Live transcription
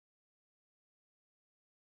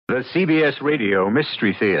The CBS Radio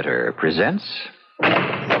Mystery Theater presents...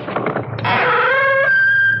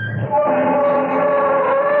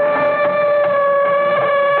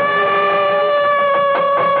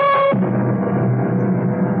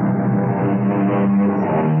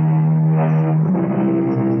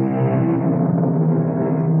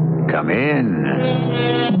 Come in.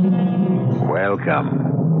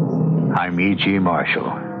 Welcome. I'm E.G.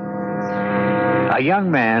 Marshall. A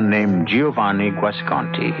young man named Giovanni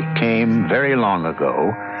Guasconti came very long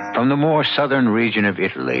ago from the more southern region of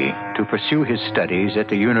Italy to pursue his studies at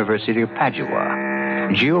the University of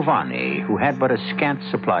Padua. Giovanni, who had but a scant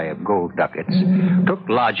supply of gold ducats, took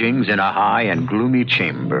lodgings in a high and gloomy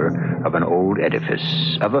chamber of an old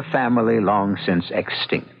edifice of a family long since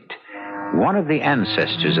extinct. One of the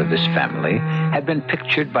ancestors of this family had been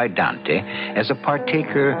pictured by Dante as a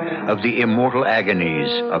partaker of the immortal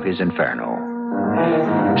agonies of his Inferno.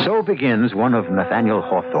 So begins one of Nathaniel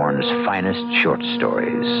Hawthorne's finest short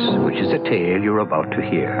stories, which is a tale you're about to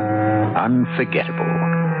hear. Unforgettable,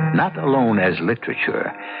 not alone as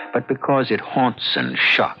literature, but because it haunts and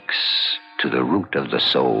shocks to the root of the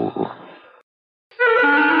soul.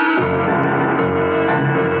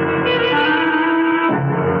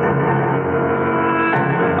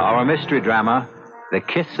 Our mystery drama, The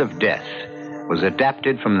Kiss of Death, was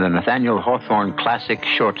adapted from the Nathaniel Hawthorne classic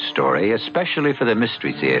short story, especially for the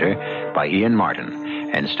Mystery Theater, by Ian Martin,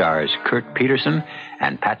 and stars Kurt Peterson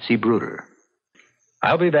and Patsy Bruder.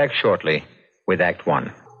 I'll be back shortly with Act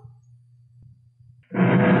One.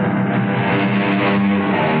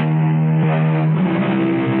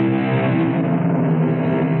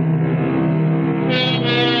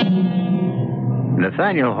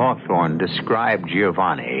 Nathaniel Hawthorne described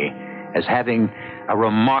Giovanni as having a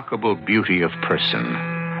remarkable beauty of person,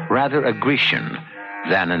 rather a Grecian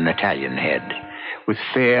than an Italian head, with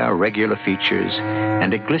fair, regular features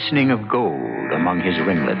and a glistening of gold among his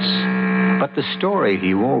ringlets. But the story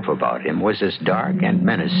he wove about him was as dark and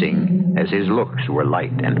menacing as his looks were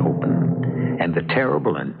light and open, and the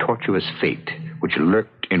terrible and tortuous fate which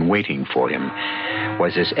lurked in waiting for him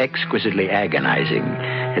was as exquisitely agonizing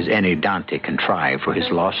as any Dante contrived for his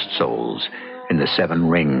lost souls in the 7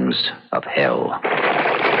 rings of hell.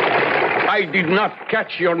 I did not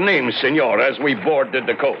catch your name, senor, as we boarded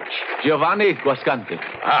the coach. Giovanni Guasconti.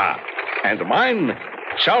 Ah, and mine,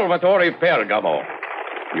 Salvatore Pergamo.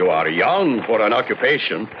 You are young for an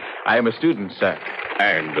occupation. I am a student, sir.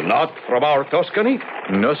 And not from our Tuscany?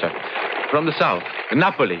 No, sir. From the south,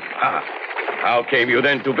 Napoli. Ah, how came you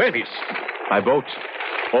then to Venice? By boat.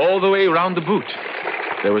 All the way round the boot.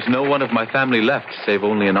 There was no one of my family left, save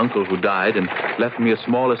only an uncle who died and left me a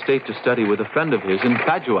small estate to study with a friend of his in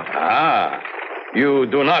Padua. Ah, you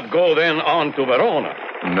do not go then on to Verona?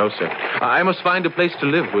 No, sir. I must find a place to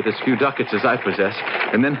live with as few ducats as I possess,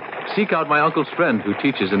 and then seek out my uncle's friend who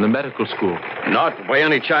teaches in the medical school. Not by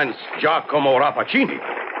any chance Giacomo Rappaccini?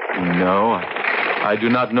 No, I do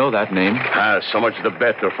not know that name. So much the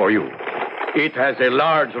better for you. It has a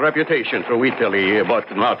large reputation through Italy,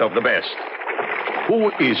 but not of the best.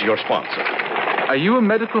 Who is your sponsor? Are you a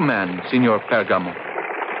medical man, Signor Pergamo?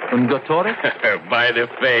 Un dottore? By the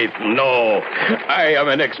faith, no. I am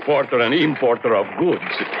an exporter and importer of goods.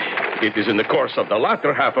 It is in the course of the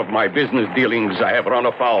latter half of my business dealings I have run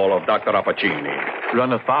afoul of Dr. Rappaccini.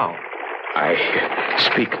 Run afoul? I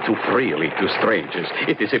speak too freely to strangers.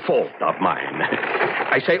 It is a fault of mine.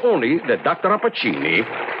 I say only that Dr. Rappaccini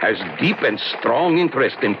has deep and strong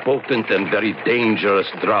interest in potent and very dangerous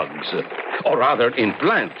drugs, or rather in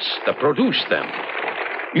plants that produce them.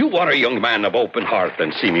 You are a young man of open heart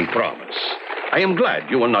and seeming promise. I am glad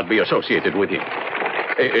you will not be associated with him.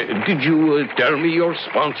 Did you tell me your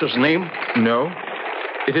sponsor's name? No.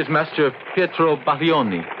 It is Master Pietro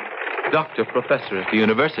Baglioni, doctor professor at the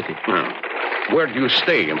university. Where do you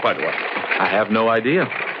stay in Padua? I have no idea.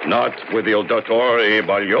 Not with Il Dottore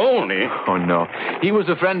Baglioni? Oh, no. He was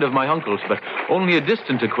a friend of my uncle's, but only a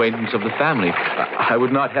distant acquaintance of the family. I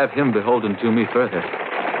would not have him beholden to me further.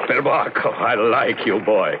 Perbacco, I like you,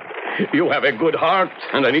 boy. You have a good heart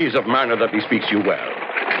and an ease of manner that bespeaks you well.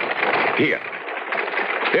 Here.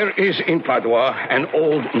 There is in Padua an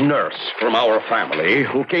old nurse from our family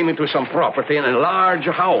who came into some property in a large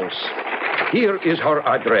house. Here is her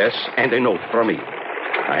address and a note from me.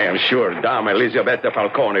 I am sure Dame Elisabetta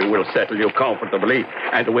Falcone will settle you comfortably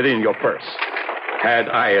and within your purse. Had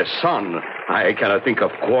I a son, I cannot think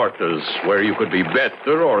of quarters where you could be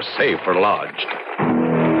better or safer lodged.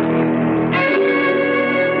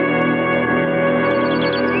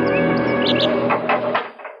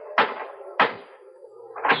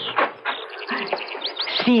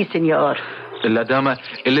 Si, signor. La Dama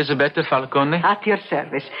Elisabetta Falcone? At your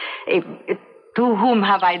service. To whom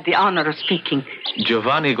have I the honor of speaking?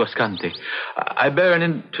 Giovanni Guasconti. I bear an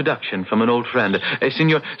introduction from an old friend,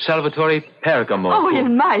 Signor Salvatore Pergamo. Oh, il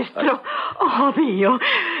maestro. Oh, mio.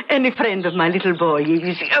 Any friend of my little boy.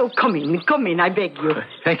 Oh, come in, I beg you.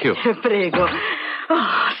 Thank you. Prego.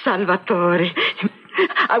 Oh, Salvatore.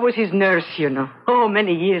 I was his nurse, you know. Oh,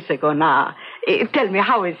 many years ago now. Tell me,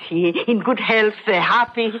 how is he? In good health,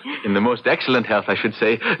 happy? In the most excellent health, I should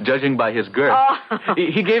say, judging by his girth. Oh.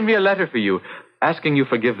 He gave me a letter for you, asking you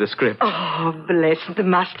forgive the script. Oh, bless the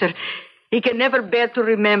master. He can never bear to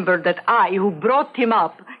remember that I, who brought him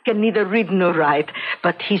up, can neither read nor write.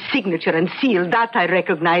 But his signature and seal, that I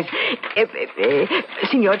recognize.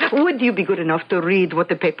 Signor, would you be good enough to read what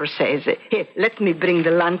the paper says? Here, let me bring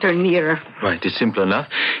the lantern nearer. Right, it's simple enough.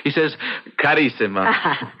 He says, Carissima,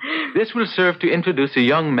 this will serve to introduce a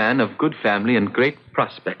young man of good family and great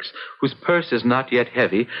prospects, whose purse is not yet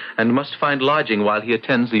heavy and must find lodging while he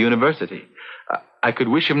attends the university. I could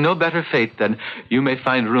wish him no better fate than you may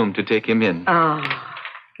find room to take him in. Oh,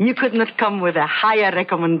 you could not come with a higher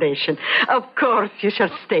recommendation. Of course, you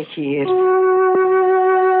shall stay here.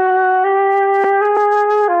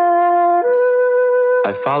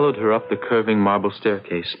 I followed her up the curving marble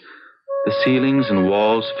staircase. The ceilings and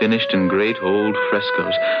walls finished in great old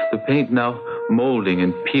frescoes, the paint now molding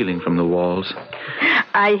and peeling from the walls.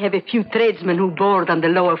 I have a few tradesmen who board on the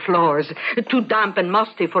lower floors, too damp and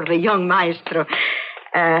musty for the young maestro.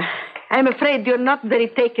 I'm afraid you're not very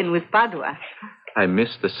taken with Padua. I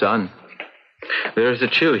miss the sun. There is a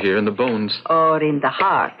chill here in the bones. Or in the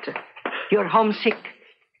heart. You're homesick?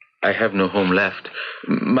 I have no home left.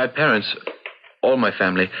 My parents, all my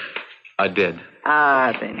family, are dead.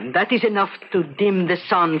 Ah, then, that is enough to dim the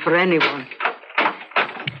sun for anyone.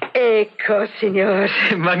 Ecco, signor.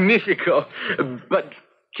 Magnifico. But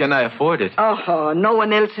can I afford it? Oh, no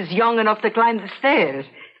one else is young enough to climb the stairs.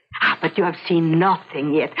 Ah, but you have seen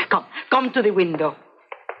nothing yet. Come to the window.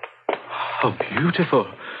 How beautiful.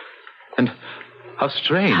 And how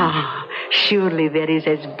strange. Ah, surely there is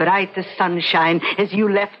as bright a sunshine as you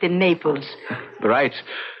left in Naples. Bright,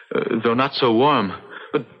 though not so warm.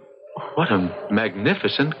 But what a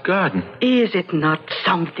magnificent garden. Is it not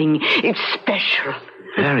something? It's special.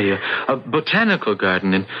 Very. A botanical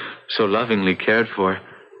garden and so lovingly cared for.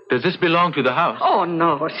 Does this belong to the house? Oh,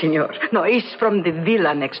 no, signor. No, it's from the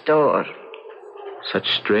villa next door. Such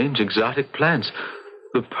strange exotic plants.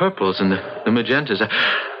 The purples and the magentas.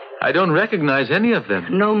 I don't recognize any of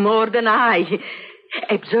them. No more than I.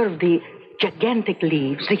 Observe the gigantic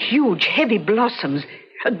leaves, the huge, heavy blossoms.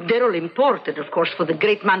 They're all imported, of course, for the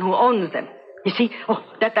great man who owns them. You see? Oh,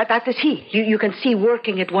 that is he. You can see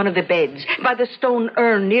working at one of the beds, by the stone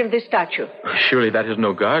urn near the statue. Surely that is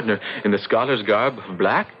no gardener in the scholar's garb of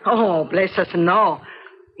black? Oh, bless us, no.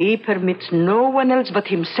 He permits no one else but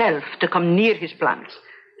himself to come near his plants.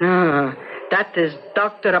 That is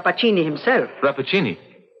Dr. Rappaccini himself. Rappaccini?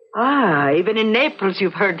 Ah, even in Naples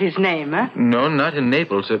you've heard his name, eh? No, not in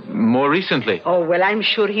Naples. More recently. Oh, well, I'm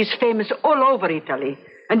sure he's famous all over Italy.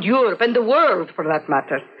 And Europe and the world, for that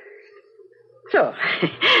matter. So,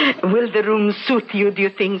 will the room suit you, do you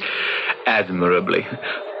think? Admirably.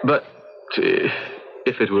 But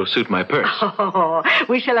if it will suit my purse. Oh,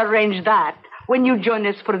 we shall arrange that when you join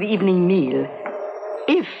us for the evening meal.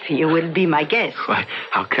 If you will be my guest. Why,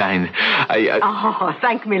 how kind. Oh,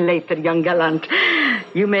 thank me later, young gallant.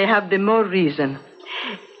 You may have the more reason.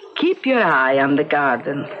 Keep your eye on the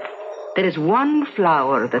garden. There is one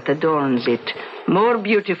flower that adorns it, more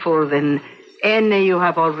beautiful than any you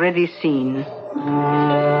have already seen.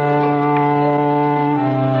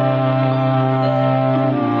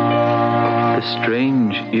 The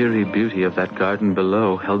strange, eerie beauty of that garden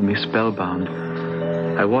below held me spellbound.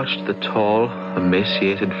 I watched the tall,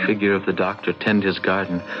 emaciated figure of the doctor tend his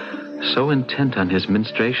garden, so intent on his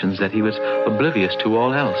ministrations that he was oblivious to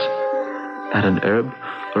all else. Not an herb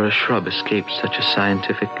or a shrub escaped such a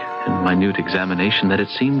scientific and minute examination that it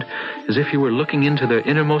seemed as if he were looking into their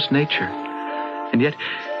innermost nature. And yet,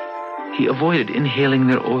 he avoided inhaling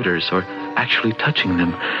their odors or actually touching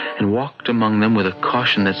them, and walked among them with a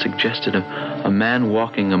caution that suggested a man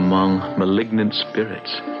walking among malignant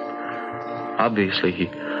spirits. Obviously,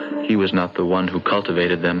 he was not the one who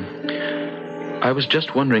cultivated them. I was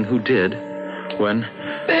just wondering who did, when...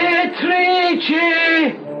 Beatrice!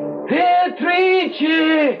 Beatrice!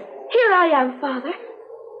 Here I am, Father.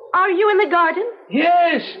 Are you in the garden?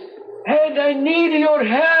 Yes, and I need your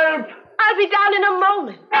help. I'll be down in a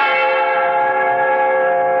moment.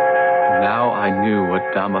 Now I knew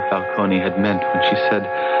what Dama Falcone had meant when she said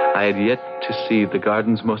I had yet to see the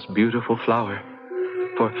garden's most beautiful flower.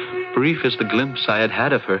 For brief as the glimpse I had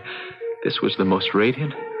had of her, this was the most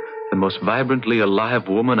radiant, the most vibrantly alive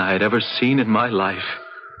woman I had ever seen in my life.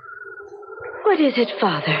 What is it,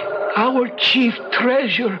 Father? Our chief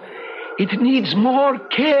treasure. It needs more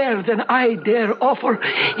care than I dare offer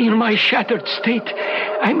in my shattered state.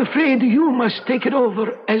 I'm afraid you must take it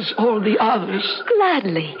over as all the others.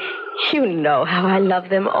 Gladly. You know how I love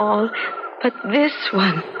them all. But this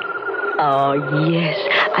one... Oh, yes,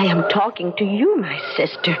 I am talking to you, my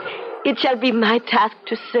sister. It shall be my task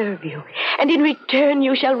to serve you. And in return,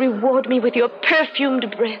 you shall reward me with your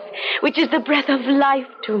perfumed breath, which is the breath of life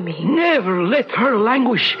to me. Never let her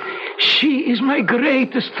languish. She is my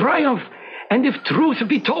greatest triumph. And if truth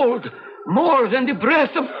be told, more than the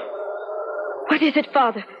breath of... What is it,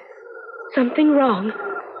 Father? Something wrong?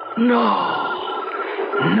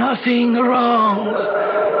 No, nothing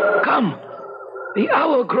wrong. Come, the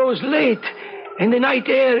hour grows late, and the night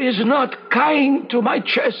air is not kind to my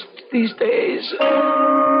chest these days.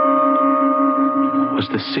 Was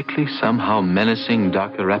the sickly, somehow menacing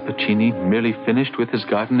Dr. Rappaccini merely finished with his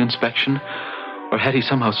garden inspection? Or had he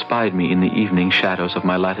somehow spied me in the evening shadows of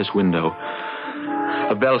my lattice window?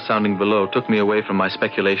 A bell sounding below took me away from my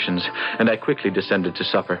speculations, and I quickly descended to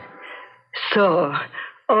supper. So,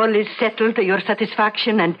 all is settled to your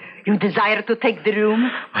satisfaction, and you desire to take the room?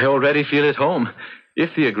 I already feel at home,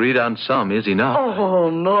 if the agreed-on sum is enough.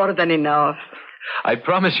 Oh, more than enough. I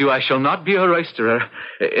promise you I shall not be a roisterer.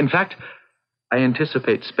 In fact, I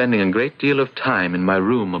anticipate spending a great deal of time in my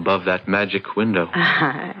room above that magic window.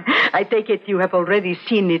 I take it you have already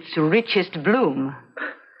seen its richest bloom.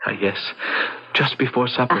 Yes, just before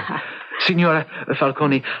supper. Signora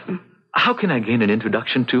Falcone, how can I gain an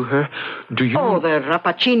introduction to her? Do you... Oh, the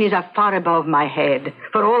Rappaccinis are far above my head.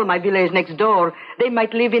 For all my villa is next door, they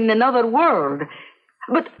might live in another world.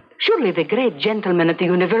 But surely the great gentleman at the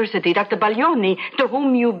university, Dr. Baglioni, to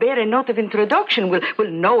whom you bear a note of introduction,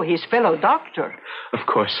 will know his fellow doctor. Of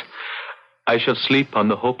course. I shall sleep on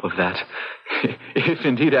the hope of that. If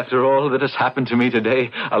indeed, after all that has happened to me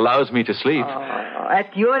today, allows me to sleep. Oh,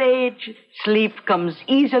 at your age, sleep comes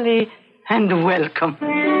easily and welcome.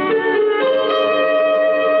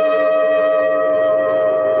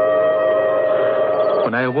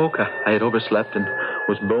 When I awoke, I had overslept and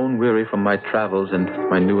was bone-weary from my travels and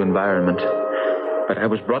my new environment. But I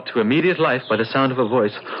was brought to immediate life by the sound of a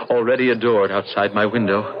voice already adored outside my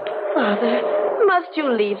window. Father, must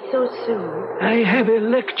you leave so soon? I have a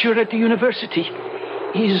lecture at the university.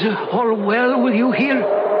 Is all well with you here?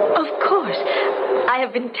 Of course. I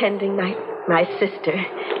have been tending my sister.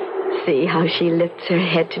 See how she lifts her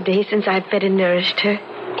head today since I fed and nourished her.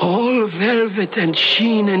 All velvet and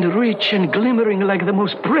sheen and rich and glimmering like the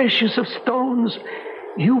most precious of stones.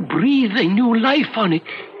 You breathe a new life on it.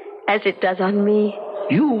 As it does on me.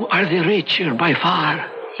 You are the richer by far.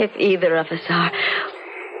 If either of us are,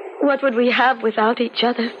 what would we have without each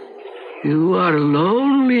other? You are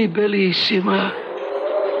lonely, Bellissima.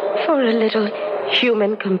 For a little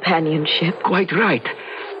human companionship. Quite right.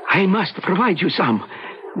 I must provide you some.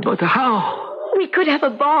 But how? We could have a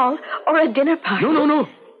ball or a dinner party. No.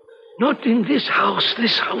 Not in this house.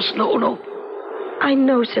 This house, no. I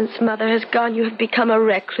know since Mother has gone you have become a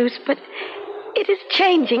recluse, but it is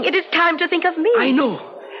changing. It is time to think of me. I know,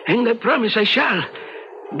 and I promise I shall.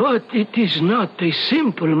 But it is not a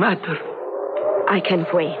simple matter. I can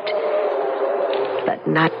wait, but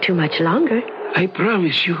not too much longer. I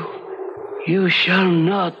promise you, you shall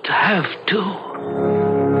not have to.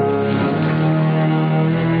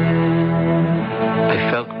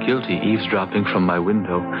 I felt guilty eavesdropping from my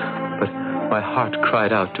window, but my heart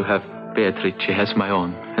cried out to have Beatrice as my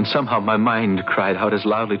own, and somehow my mind cried out as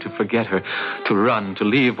loudly to forget her, to run, to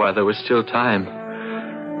leave while there was still time.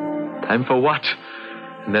 Time for what?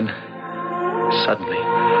 And then, suddenly,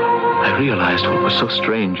 I realized what was so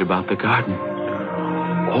strange about the garden.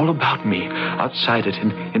 All about me, outside it,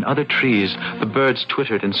 in other trees, the birds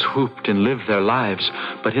twittered and swooped and lived their lives.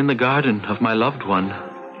 But in the garden of my loved one,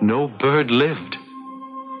 no bird lived,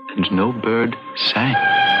 and no bird sang.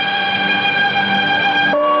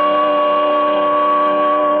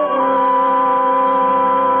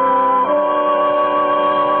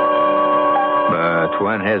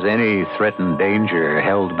 When has any threatened danger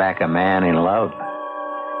held back a man in love?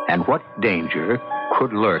 And what danger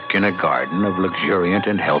could lurk in a garden of luxuriant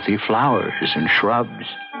and healthy flowers and shrubs?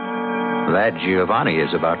 That Giovanni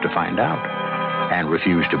is about to find out and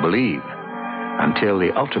refuse to believe until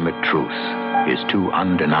the ultimate truth is too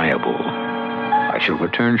undeniable. I shall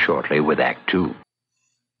return shortly with Act 2.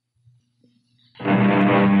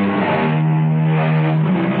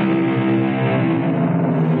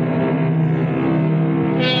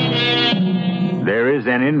 There There is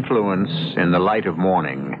an influence in the light of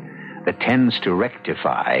morning that tends to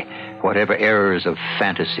rectify whatever errors of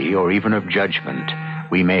fantasy or even of judgment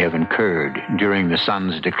we may have incurred during the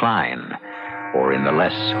sun's decline or in the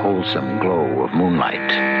less wholesome glow of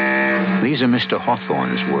moonlight. These are Mr.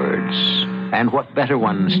 Hawthorne's words, and what better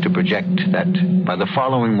ones to project that by the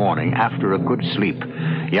following morning, after a good sleep,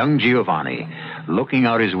 young Giovanni, looking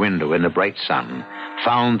out his window in the bright sun,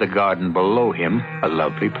 found the garden below him a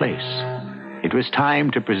lovely place. It was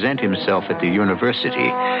time to present himself at the university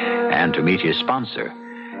and to meet his sponsor,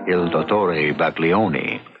 Il Dottore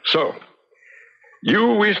Baglioni. So,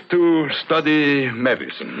 you wish to study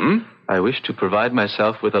medicine, hmm? I wish to provide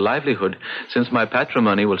myself with a livelihood, since my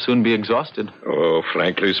patrimony will soon be exhausted. Oh,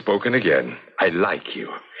 frankly spoken again. I like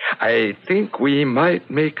you. I think we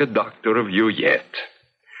might make a doctor of you yet.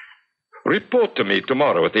 Report to me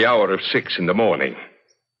tomorrow at the hour of 6 in the morning.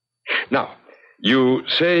 Now, you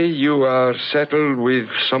say you are settled with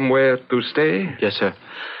somewhere to stay? Yes, sir.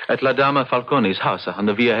 At La Dama Falconi's house on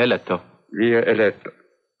the Via Eletto.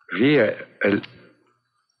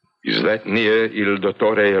 Is that near Il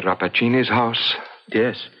Dottore Rappaccini's house?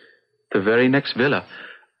 Yes, the very next villa.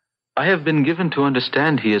 I have been given to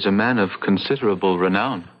understand he is a man of considerable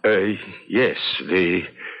renown. Yes, the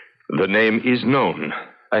name is known.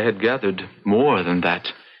 I had gathered more than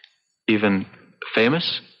that. Even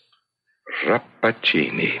famous?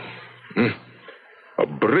 Rappaccini. A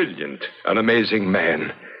brilliant and amazing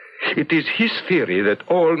man. It is his theory that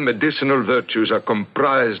all medicinal virtues are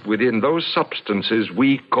comprised within those substances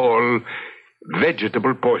we call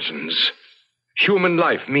vegetable poisons. Human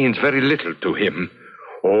life means very little to him.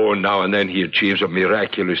 Oh, now and then he achieves a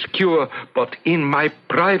miraculous cure, but in my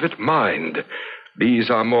private mind, these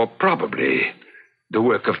are more probably the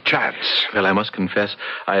work of chance. Well, I must confess,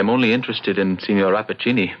 I am only interested in Signor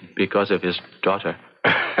Rappaccini because of his daughter.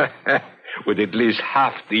 With at least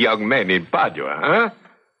half the young men in Padua, huh?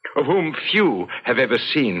 Of whom few have ever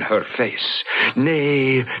seen her face.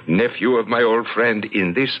 Nay, nephew of my old friend,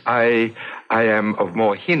 in this I am of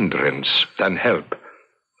more hindrance than help.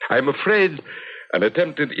 I am afraid an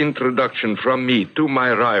attempted introduction from me to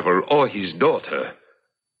my rival or his daughter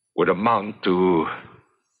would amount to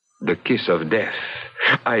the kiss of death.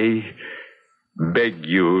 I beg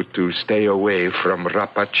you to stay away from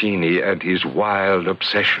Rappaccini and his wild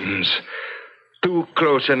obsessions. Too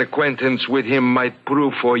close an acquaintance with him might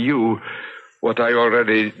prove for you what I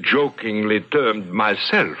already jokingly termed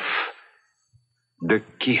myself the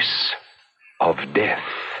kiss of death.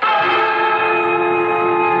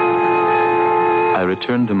 I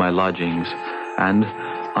returned to my lodgings, and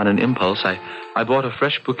on an impulse, I bought a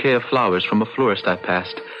fresh bouquet of flowers from a florist I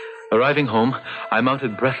passed. Arriving home, I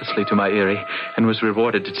mounted breathlessly to my eyrie and was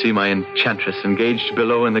rewarded to see my enchantress engaged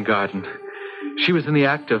below in the garden. She was in the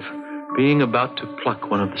act of being about to pluck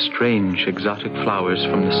one of the strange exotic flowers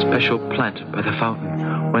from the special plant by the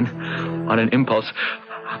fountain, when, on an impulse,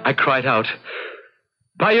 I cried out,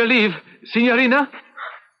 "By your leave, signorina?"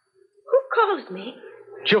 Who calls me?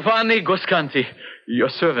 Giovanni Guasconti, your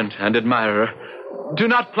servant and admirer. Do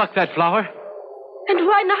not pluck that flower. And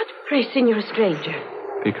why not, pray, signor stranger?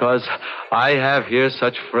 Because I have here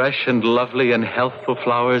such fresh and lovely and healthful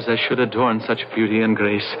flowers as should adorn such beauty and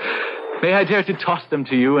grace. May I dare to toss them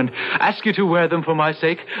to you and ask you to wear them for my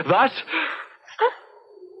sake? Thus?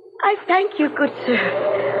 I thank you, good sir.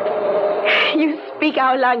 You speak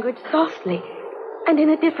our language softly and in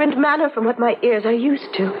a different manner from what my ears are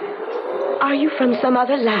used to. Are you from some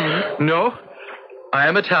other land? No. I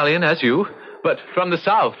am Italian, as you, but from the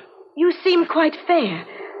south. You seem quite fair.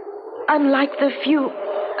 Unlike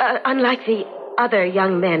the other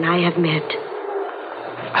young men I have met.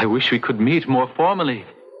 I wish we could meet more formally.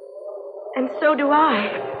 And so do I.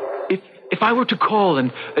 If I were to call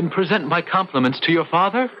and present my compliments to your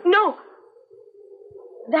father? No.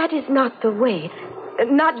 That is not the way.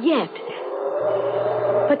 Not yet.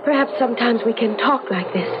 But perhaps sometimes we can talk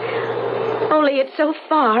like this. Only it's so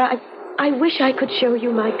far. I wish I could show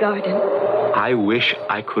you my garden. I wish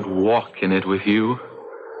I could walk in it with you.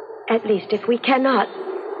 At least if we cannot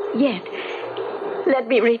yet, let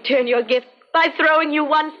me return your gift by throwing you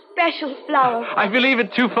one special flower. I believe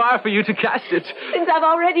it too far for you to cast it. Since I've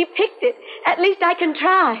already picked it, at least I can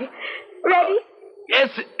try. Ready?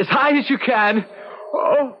 Yes, as high as you can.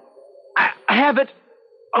 Oh, I have it.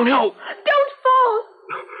 Oh, no. Don't fall.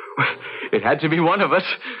 It had to be one of us,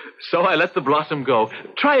 so I let the blossom go.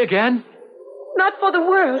 Try again. Not for the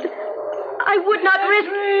world. I would not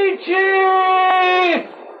risk... Ricci!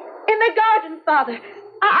 In the garden, Father.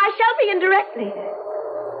 I shall be in directly.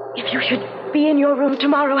 If you should be in your room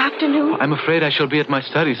tomorrow afternoon... I'm afraid I shall be at my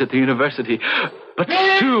studies at the university. But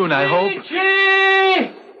soon, I hope... Ricci!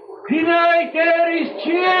 Good night, there is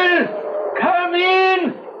Jill. Come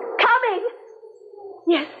in. Coming?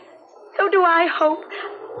 Yes, so do I hope.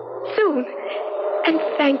 Soon. And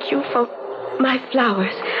thank you for my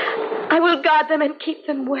flowers. I will guard them and keep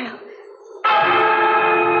them well.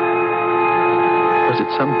 Was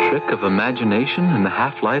it some trick of imagination in the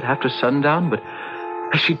half-light after sundown? But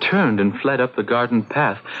as she turned and fled up the garden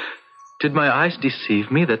path, did my eyes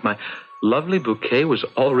deceive me that my lovely bouquet was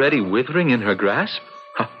already withering in her grasp?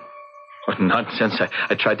 What nonsense.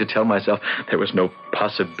 I tried to tell myself there was no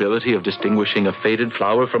possibility of distinguishing a faded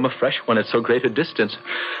flower from a fresh one at so great a distance.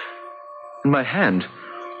 And my hand,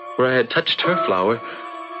 where I had touched her flower,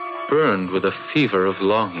 burned with a fever of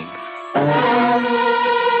longing.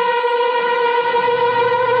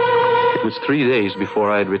 It was 3 days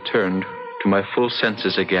before I had returned to my full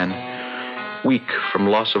senses again, weak from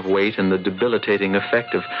loss of weight and the debilitating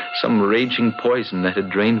effect of some raging poison that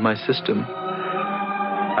had drained my system.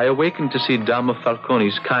 I awakened to see Dama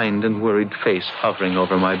Falcone's kind and worried face hovering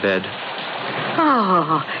over my bed.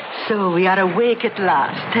 Oh, so we are awake at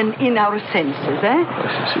last and in our senses, eh?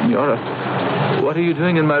 Signora, what are you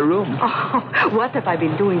doing in my room? Oh, what have I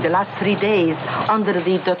been doing the last 3 days under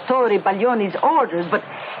the Dottore Baglioni's orders but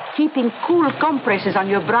keeping cool compresses on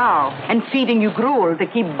your brow and feeding you gruel to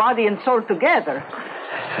keep body and soul together?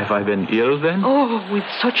 Have I been ill, then? Oh, with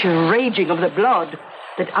such a raging of the blood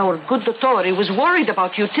that our good Dottore was worried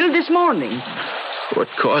about you till this morning. What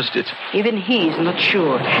caused it? Even he is not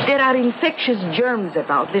sure. There are infectious germs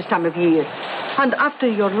about this time of year. And after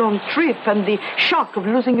your long trip and the shock of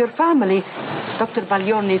losing your family, Dr.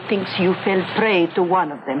 Baglioni thinks you fell prey to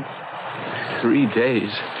one of them. 3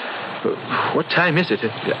 days? What time is it?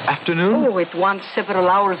 Afternoon? Oh, it wants several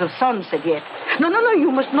hours of sunset yet. No,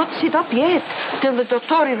 you must not sit up yet till the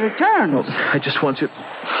Dottore returns. Oh, I just want to...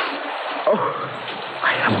 Oh,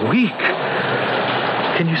 I am weak.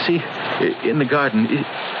 Can you see, in the garden,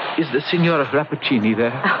 is the Signora Rappaccini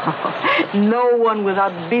there? No one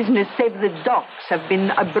without business save the ducks have been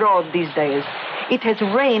abroad these days. It has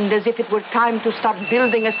rained as if it were time to start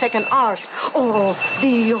building a second arch. Oh,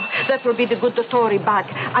 Dio, that will be the good Dottore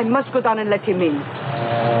back. I must go down and let him in.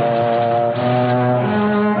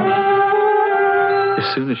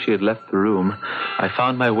 As soon as she had left the room, I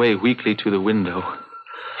found my way weakly to the window.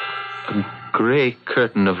 A gray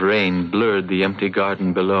curtain of rain blurred the empty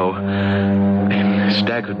garden below. I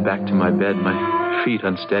staggered back to my bed, my feet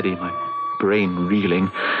unsteady, my brain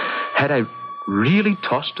reeling. Had I really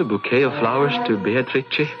tossed a bouquet of flowers to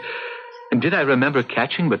Beatrice? And did I remember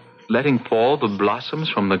catching but letting fall the blossoms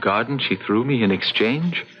from the garden she threw me in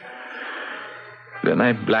exchange? Then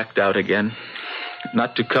I blacked out again,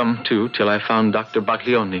 not to come to till I found Dr.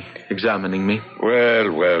 Baglioni examining me. Well.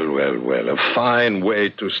 A fine way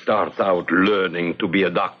to start out learning to be a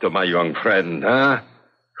doctor, my young friend, huh?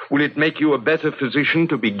 Will it make you a better physician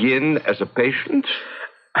to begin as a patient?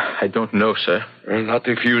 I don't know, sir. Well, not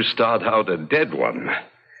if you start out a dead one.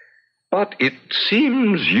 But it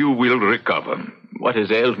seems you will recover. What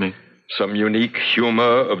has ailed me? Some unique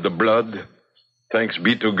humor of the blood. Thanks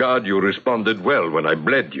be to God you responded well when I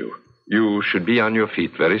bled you. You should be on your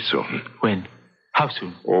feet very soon. When? How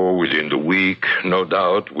soon? Oh, within the week, no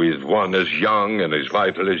doubt, with one as young and as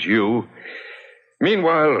vital as you.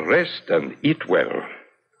 Meanwhile, rest and eat well.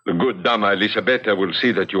 The good Dama Elisabetta will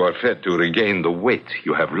see that you are fed to regain the weight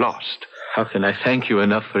you have lost. How can I thank you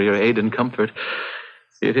enough for your aid and comfort?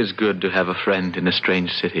 It is good to have a friend in a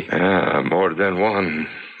strange city. More than one.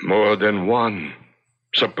 More than one.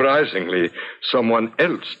 Surprisingly, someone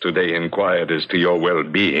else today inquired as to your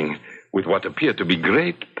well-being with what appeared to be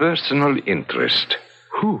great personal interest.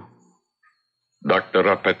 Who? Dr.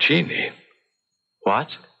 Rappaccini. What?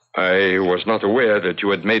 I was not aware that you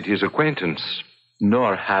had made his acquaintance.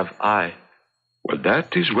 Nor have I. Well,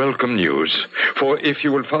 that is welcome news. For if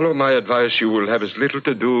you will follow my advice, you will have as little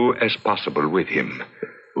to do as possible with him.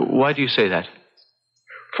 Why do you say that?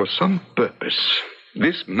 For some purpose.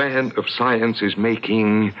 This man of science is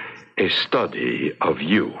making a study of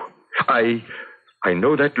you. I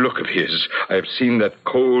know that look of his. I have seen that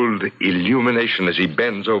cold illumination as he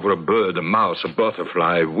bends over a bird, a mouse, a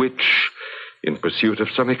butterfly, which, in pursuit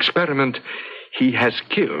of some experiment, he has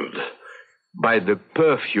killed by the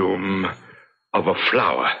perfume of a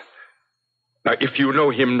flower. Now, if you know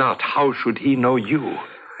him not, how should he know you?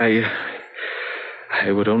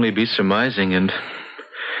 I would only be surmising, and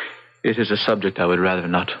it is a subject I would rather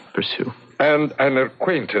not pursue. And an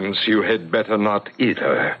acquaintance you had better not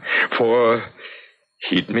either. For,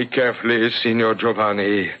 heed me carefully, Signor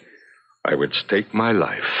Giovanni, I would stake my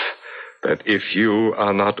life that if you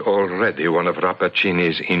are not already one of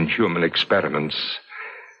Rappaccini's inhuman experiments,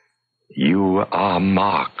 You are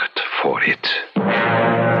marked for it.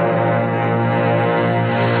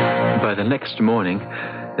 By the next morning,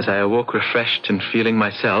 as I awoke refreshed and feeling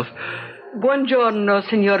myself... Buongiorno,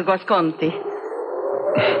 Signor Guasconti.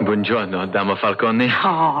 Buongiorno, Dama Falcone. Oh,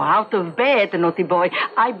 out of bed, naughty boy.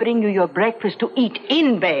 I bring you your breakfast to eat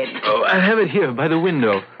in bed. Oh, I have it here by the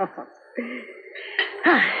window.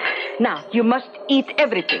 Now, you must eat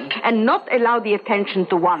everything and not allow the attention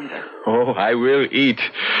to wander. Oh, I will eat.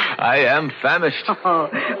 I am famished. Oh,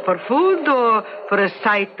 for food or for a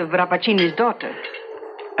sight of Rappaccini's daughter?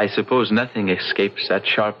 I suppose nothing escapes that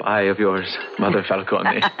sharp eye of yours, Mother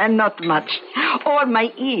Falcone. Not much. Or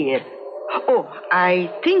my ear. Oh, I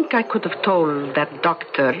think I could have told that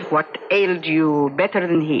doctor what ailed you better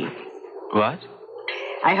than he. What?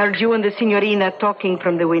 I heard you and the signorina talking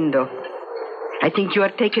from the window. I think you are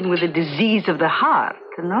taken with a disease of the heart,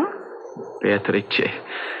 no? Beatrice.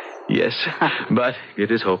 Yes, but it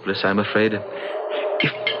is hopeless, I'm afraid.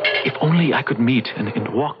 If only I could meet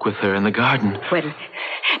and walk with her in the garden. Well,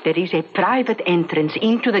 there is a private entrance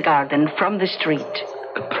into the garden from the street.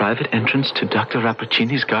 A private entrance to Dr.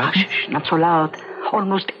 Rappaccini's garden? Shh, not so loud.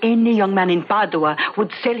 Almost any young man in Padua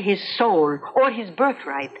would sell his soul or his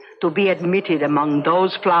birthright to be admitted among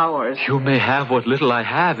those flowers. You may have what little I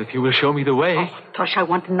have if you will show me the way. Oh, Tosh, I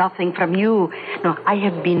want nothing from you. No, I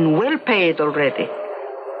have been well paid already.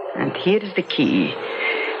 And here is the key.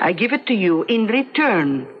 I give it to you in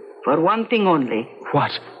return for one thing only.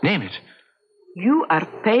 What? Name it. You are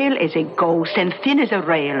pale as a ghost and thin as a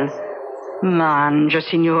rail. Mangia,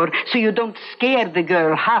 signor, so you don't scare the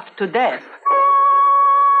girl half to death.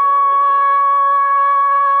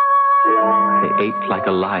 I ate like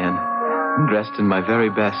a lion, dressed in my very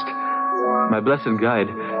best. My blessed guide,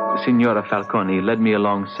 Signora Falcone, led me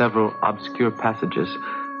along several obscure passages.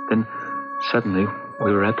 Then, suddenly,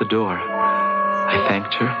 we were at the door. I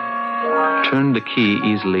thanked her, turned the key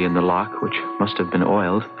easily in the lock, which must have been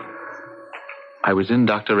oiled. I was in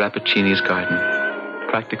Dr. Rappaccini's garden,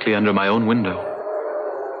 practically under my own window.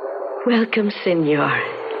 Welcome, Signor.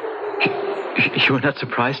 You are not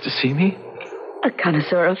surprised to see me? A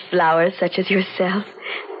connoisseur of flowers such as yourself.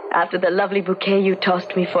 After the lovely bouquet you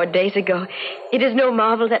tossed me 4 days ago, it is no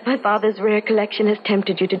marvel that my father's rare collection has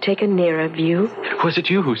tempted you to take a nearer view. Was it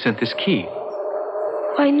you who sent this key?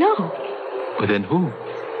 Why, no. Well, then who?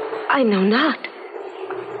 I know not.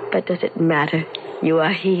 But does it matter? You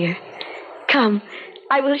are here. Come,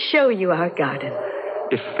 I will show you our garden.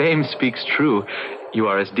 If fame speaks true, you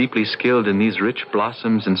are as deeply skilled in these rich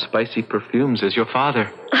blossoms and spicy perfumes as your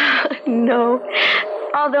father. No.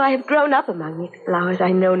 Although I have grown up among these flowers,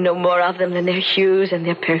 I know no more of them than their hues and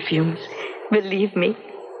their perfumes. Believe me.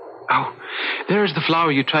 Oh, there is the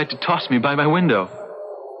flower you tried to toss me by my window.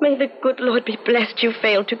 May the good Lord be blessed you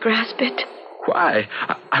failed to grasp it. Why?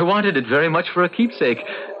 I wanted it very much for a keepsake.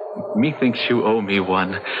 Methinks you owe me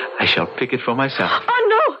one. I shall pick it for myself. Oh,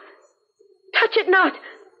 no! Touch it not.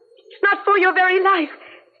 Not for your very life.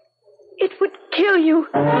 It would kill you.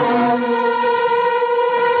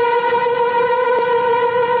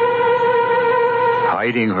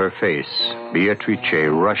 Hiding her face, Beatrice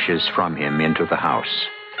rushes from him into the house,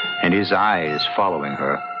 and his eyes following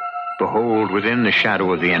her, behold within the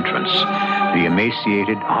shadow of the entrance the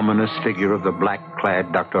emaciated, ominous figure of the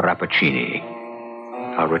black-clad Dr. Rappaccini.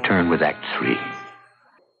 I'll return with Act 3.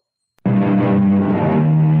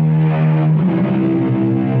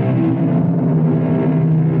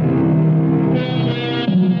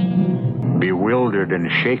 Bewildered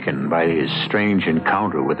and shaken by his strange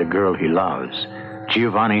encounter with the girl he loves,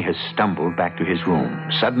 Giovanni has stumbled back to his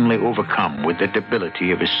room, suddenly overcome with the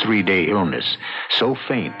debility of his 3-day illness, so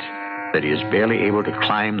faint that he is barely able to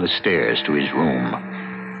climb the stairs to his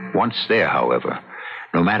room. Once there, however,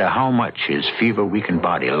 no matter how much his fever-weakened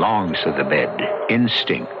body longs for the bed,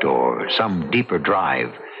 instinct or some deeper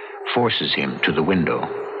drive forces him to the window.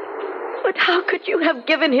 But how could you have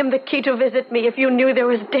given him the key to visit me if you knew there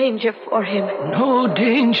was danger for him? No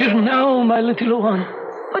danger now, my little one.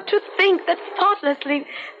 But to think that thoughtlessly,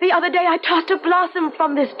 the other day I tossed a blossom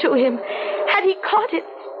from this to him. Had he caught it,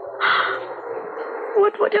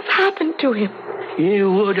 what would have happened to him? He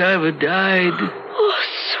would have died. Oh,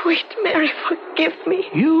 sweet Mary, forgive me.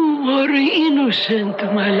 You were innocent,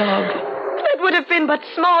 my love. That would have been but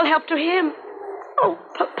small help to him. Oh,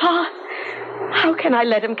 Papa, how can I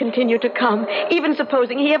let him continue to come, even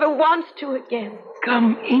supposing he ever wants to again?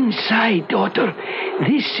 Come inside, daughter.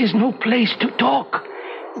 This is no place to talk.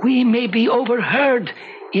 We may be overheard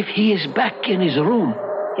if he is back in his room.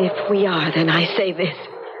 If we are, then I say this.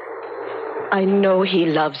 I know he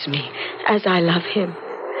loves me as I love him.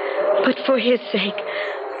 But for his sake,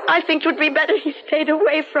 I think it would be better he stayed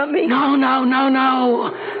away from me.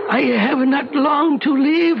 No. I have not long to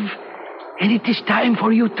live, and it is time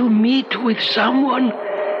for you to meet with someone.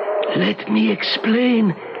 Let me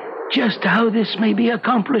explain just how this may be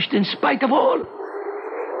accomplished in spite of all.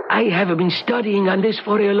 I have been studying on this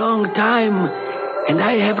for a long time, and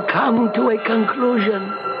I have come to a conclusion.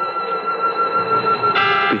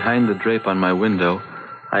 Behind the drape on my window,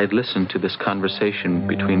 I had listened to this conversation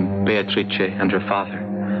between Beatrice and her father.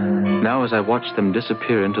 Now, as I watched them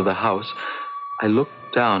disappear into the house, I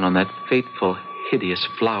looked down on that fateful, hideous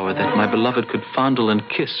flower that my beloved could fondle and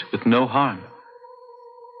kiss with no harm.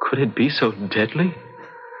 Could it be so deadly?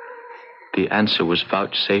 The answer was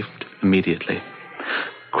vouchsafed immediately.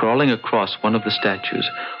 Crawling across one of the statues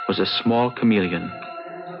was a small chameleon,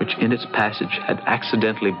 which in its passage had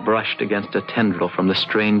accidentally brushed against a tendril from the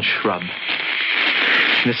strange shrub.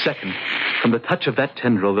 In a second, from the touch of that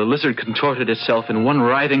tendril, the lizard contorted itself in one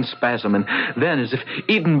writhing spasm, and then, as if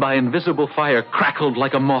eaten by invisible fire, crackled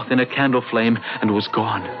like a moth in a candle flame and was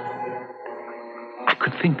gone. I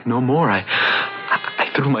could think no more. I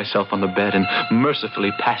threw myself on the bed and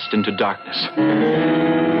mercifully passed into darkness.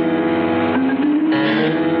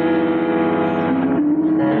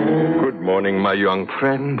 Good morning, my young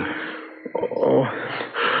friend.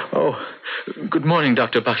 Oh, good morning,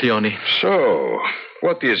 Dr. Baglioni. So,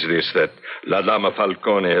 what is this that La Dama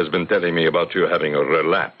Falcone has been telling me about you having a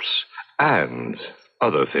relapse? And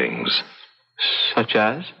other things. Such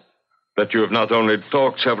as? That you have not only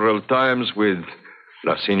talked several times with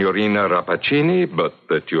La Signorina Rappaccini, but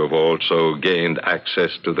that you have also gained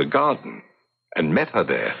access to the garden and met her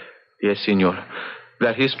there. Yes, Signor.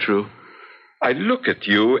 That is true. I look at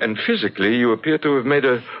you, and physically you appear to have made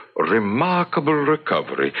a remarkable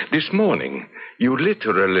recovery. This morning, you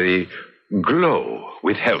literally glow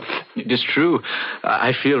with health. It is true.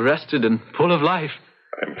 I feel rested and full of life.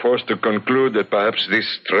 I'm forced to conclude that perhaps this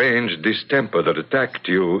strange distemper that attacked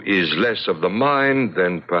you is less of the mind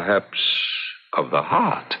than perhaps of the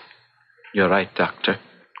heart. You're right, Doctor.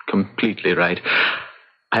 Completely right.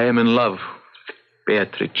 I am in love with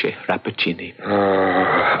Beatrice Rappaccini.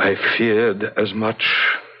 I feared as much.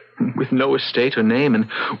 With no estate or name and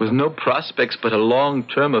with no prospects but a long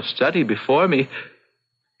term of study before me,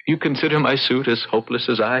 you consider my suit as hopeless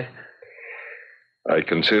as I? I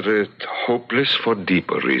consider it hopeless for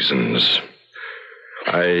deeper reasons.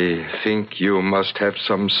 I think you must have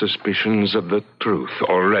some suspicions of the truth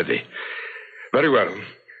already. Very well.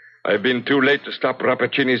 I've been too late to stop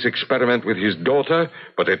Rappaccini's experiment with his daughter,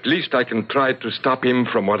 but at least I can try to stop him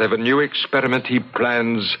from whatever new experiment he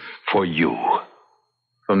plans for you.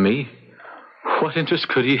 For me? What interest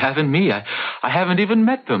could he have in me? I haven't even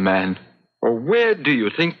met the man. Well, where do you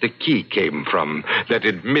think the key came from that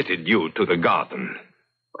admitted you to the garden?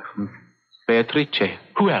 Beatrice.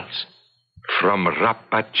 Who else? From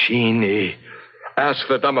Rappaccini. Ask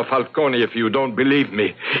the Dama Falcone if you don't believe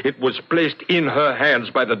me. It was placed in her hands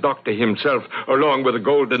by the doctor himself, along with a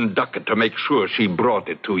golden ducat to make sure she brought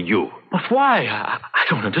it to you. But why? I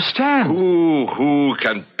don't understand. Who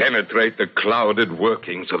can penetrate the clouded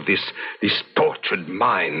workings of this tortured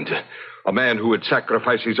mind? A man who would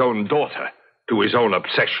sacrifice his own daughter to his own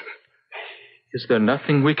obsession. Is there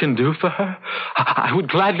nothing we can do for her? I would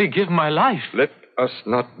gladly give my life. Let us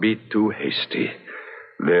not be too hasty.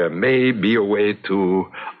 There may be a way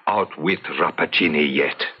to outwit Rappaccini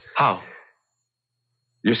yet. How?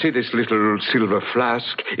 You see this little silver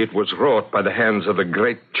flask? It was wrought by the hands of the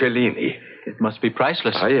great Cellini. It must be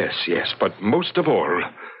priceless. Yes. But most of all,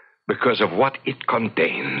 because of what it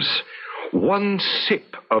contains. One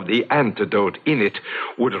sip of the antidote in it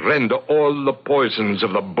would render all the poisons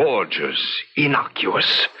of the Borgias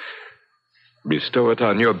innocuous. Bestow it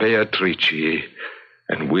on your Beatrice,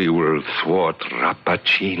 and we will thwart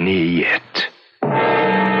Rappaccini yet.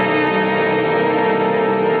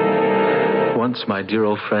 Once my dear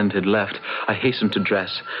old friend had left, I hastened to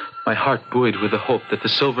dress, my heart buoyed with the hope that the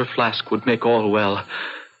silver flask would make all well.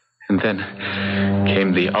 And then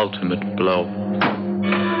came the ultimate blow.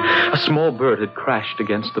 A small bird had crashed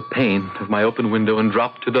against the pane of my open window and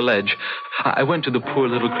dropped to the ledge. I went to the poor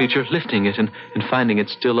little creature, lifting it and finding it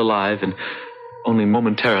still alive and only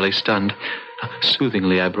momentarily stunned.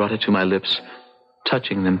 Soothingly, I brought it to my lips,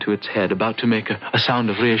 touching them to its head, about to make a sound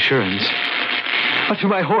of reassurance. But to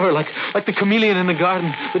my horror, like the chameleon in the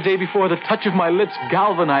garden the day before, the touch of my lips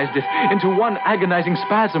galvanized it into one agonizing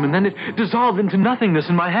spasm, and then it dissolved into nothingness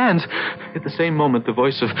in my hands. At the same moment, the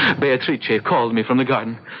voice of Beatrice called me from the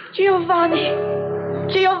garden. Giovanni,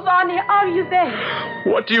 are you there?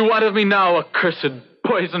 What do you want of me now, accursed,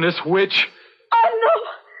 poisonous witch? Oh, no.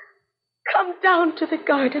 Come down to the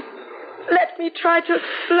garden. Let me try to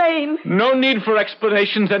explain. No need for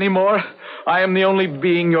explanations anymore. I am the only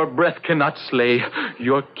being your breath cannot slay.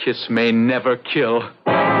 Your kiss may never kill.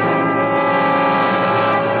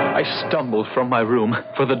 I stumbled from my room,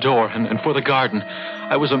 for the door, and for the garden.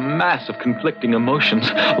 I was a mass of conflicting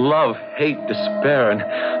emotions. Love, hate, despair, and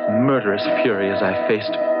murderous fury as I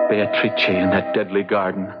faced Beatrice in that deadly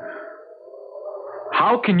garden.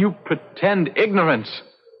 How can you pretend ignorance?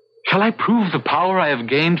 Shall I prove the power I have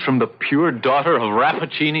gained from the pure daughter of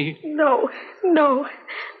Rappaccini? No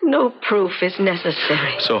proof is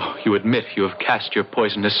necessary. So you admit you have cast your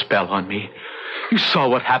poisonous spell on me. You saw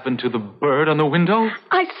what happened to the bird on the window?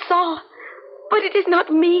 I saw, but it is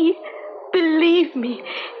not me. Believe me,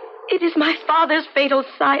 it is my father's fatal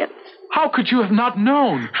science. How could you have not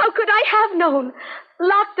known? How could I have known?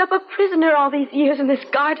 Locked up a prisoner all these years in this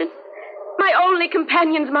garden. My only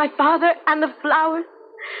companions, my father and the flowers.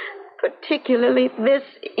 Particularly this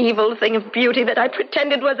evil thing of beauty that I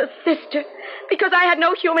pretended was a sister, because I had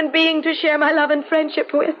no human being to share my love and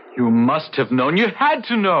friendship with. You must have known. You had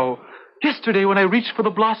to know. Yesterday, when I reached for the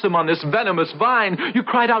blossom on this venomous vine, you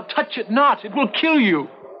cried out, "Touch it not, it will kill you."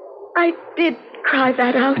 I did cry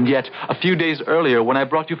that out. And yet, a few days earlier, when I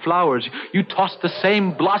brought you flowers, you tossed the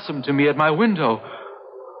same blossom to me at my window.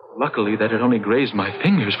 Luckily, that had only grazed my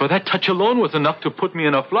fingers, for that touch alone was enough to put me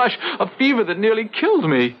in a flush, a fever that nearly killed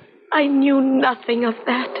me. I knew nothing of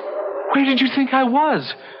that. Where did you think I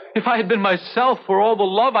was? If I had been myself for all the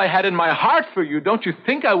love I had in my heart for you, don't you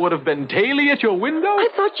think I would have been daily at your window? I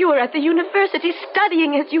thought you were at the university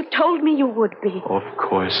studying as you told me you would be. Of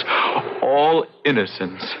course. All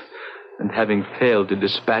innocence. And having failed to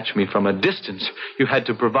dispatch me from a distance, you had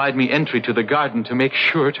to provide me entry to the garden to make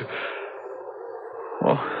sure to...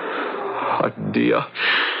 Oh, dear.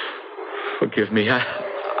 Forgive me.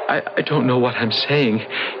 I don't know what I'm saying.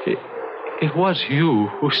 It was you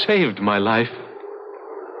who saved my life.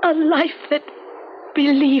 A life that,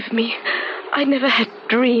 believe me, I never had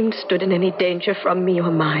dreamed stood in any danger from me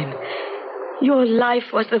or mine. Your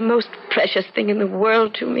life was the most precious thing in the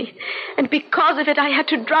world to me, and because of it, I had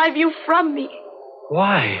to drive you from me.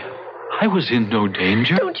 Why? I was in no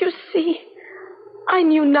danger. Don't you see? I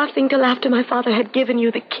knew nothing till after my father had given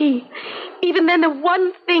you the key. Even then, the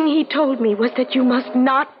one thing he told me was that you must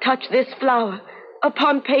not touch this flower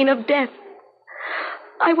upon pain of death.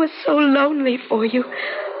 I was so lonely for you.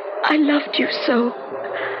 I loved you so.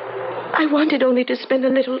 I wanted only to spend a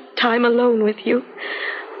little time alone with you.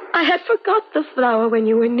 I had forgot the flower when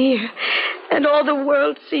you were near, and all the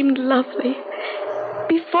world seemed lovely.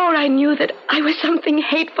 Before I knew that I was something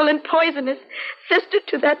hateful and poisonous, sister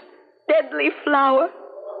to that deadly flower.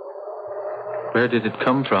 Where did it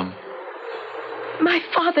come from? My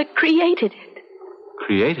father created it.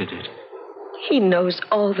 Created it? He knows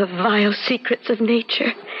all the vile secrets of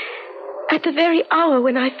nature. At the very hour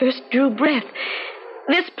when I first drew breath,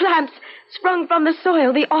 this plant sprung from the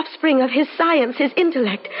soil, the offspring of his science, his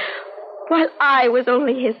intellect, while I was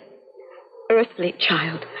only his earthly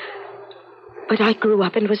child. But I grew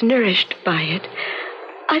up and was nourished by it.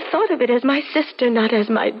 I thought of it as my sister, not as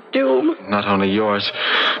my doom. Not only yours,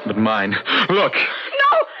 but mine. Look!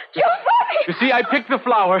 No! Giovanni! You see, I picked the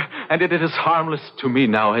flower, and it is as harmless to me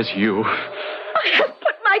now as you. I have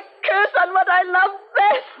put my curse on what I love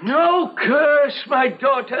best. No curse, my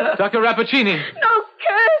daughter. Dr. Rappaccini. No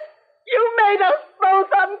curse. You made us both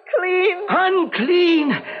unclean.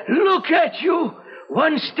 Unclean. Look at you.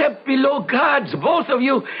 One step below God's, both of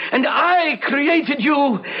you, and I created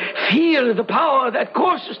you. Feel the power that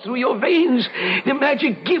courses through your veins, the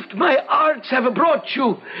magic gift my arts have brought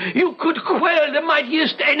you. You could quell the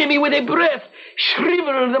mightiest enemy with a breath,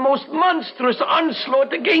 shrivel the most monstrous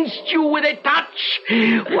onslaught against you with a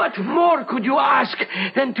touch. What more could you ask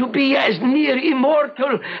than to be as near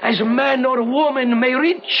immortal as man or woman may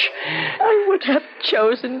reach? I would have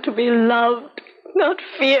chosen to be loved, not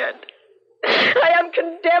feared. I am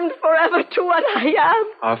condemned forever to what I am.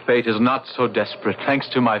 Our fate is not so desperate, thanks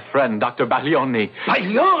to my friend, Dr. Baglioni.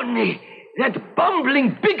 Baglioni, that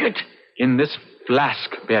bumbling bigot. In this flask,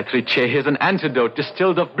 Beatrice, is an antidote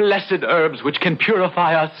distilled of blessed herbs which can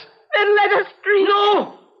purify us. Then let us drink.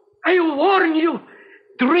 No! I warn you.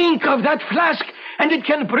 Drink of that flask, and it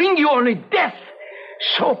can bring you only death.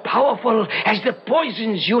 So powerful as the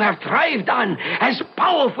poisons you have thrived on, as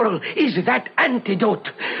powerful is that antidote.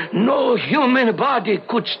 No human body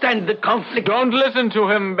could stand the conflict. Don't listen to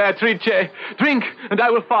him, Beatrice. Drink, and I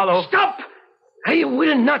will follow. Stop! I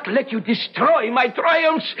will not let you destroy my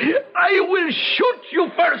triumphs. I will shoot you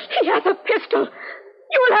first. He has a pistol.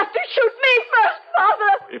 You will have to shoot me first,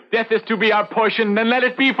 Father. If death is to be our portion, then let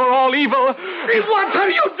it be for all evil. What are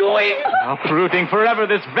you doing? Uprooting forever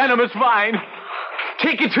this venomous vine.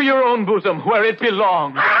 Take it to your own bosom, where it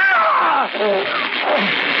belongs. I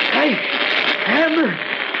am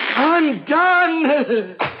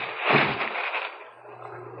undone.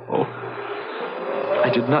 Oh, I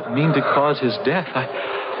did not mean to cause his death.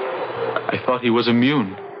 I thought he was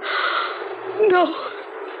immune. No.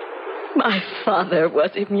 My father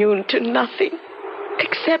was immune to nothing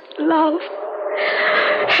except love.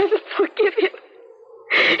 Heaven forgive him.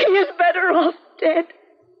 He is better off dead.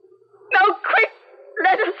 Now, quick,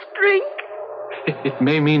 let us drink. It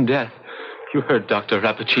may mean death. You heard Dr.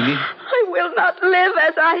 Rappaccini. I will not live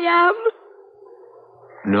as I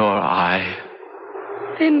am. Nor I.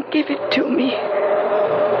 Then give it to me.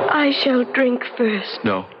 I shall drink first.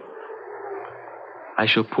 No. I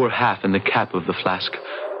shall pour half in the cap of the flask.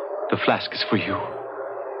 The flask is for you.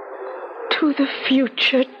 To the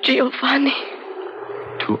future, Giovanni.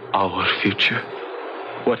 To our future.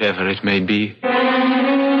 Whatever it may be.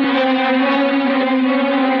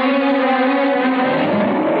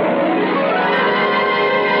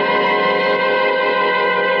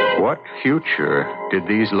 What future did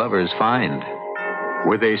these lovers find?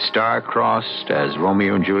 Were they star-crossed as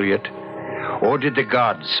Romeo and Juliet? Or did the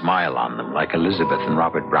gods smile on them like Elizabeth and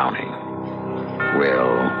Robert Browning?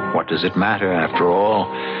 Well, what does it matter, after all,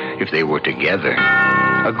 if they were together?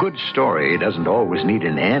 A good story doesn't always need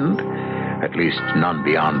an end. At least none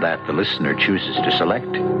beyond that the listener chooses to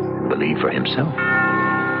select, believe for himself.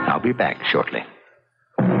 I'll be back shortly.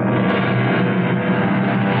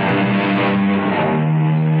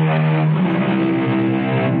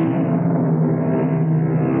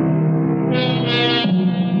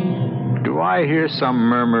 Do I hear some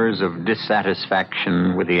murmurs of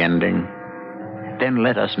dissatisfaction with the ending? Then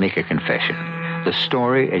let us make a confession. The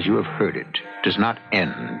story, as you have heard it, does not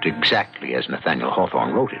end exactly as Nathaniel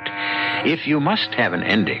Hawthorne wrote it. If you must have an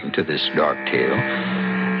ending to this dark tale,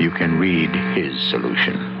 you can read his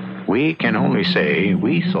solution. We can only say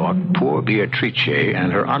we thought poor Beatrice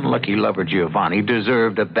and her unlucky lover Giovanni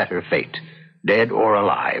deserved a better fate, dead or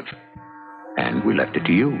alive. And we left it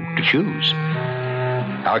to you to choose.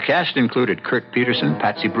 Our cast included Kurt Peterson,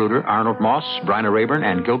 Patsy Bruder, Arnold Moss, Bryna Rayburn,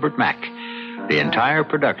 and Gilbert Mack. The entire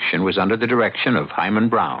production was under the direction of Hyman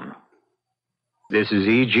Brown. This is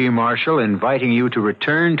E.G. Marshall inviting you to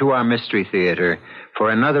return to our Mystery Theater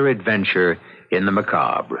for another adventure in the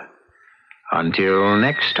macabre. Until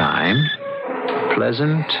next time,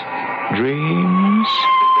 pleasant dreams.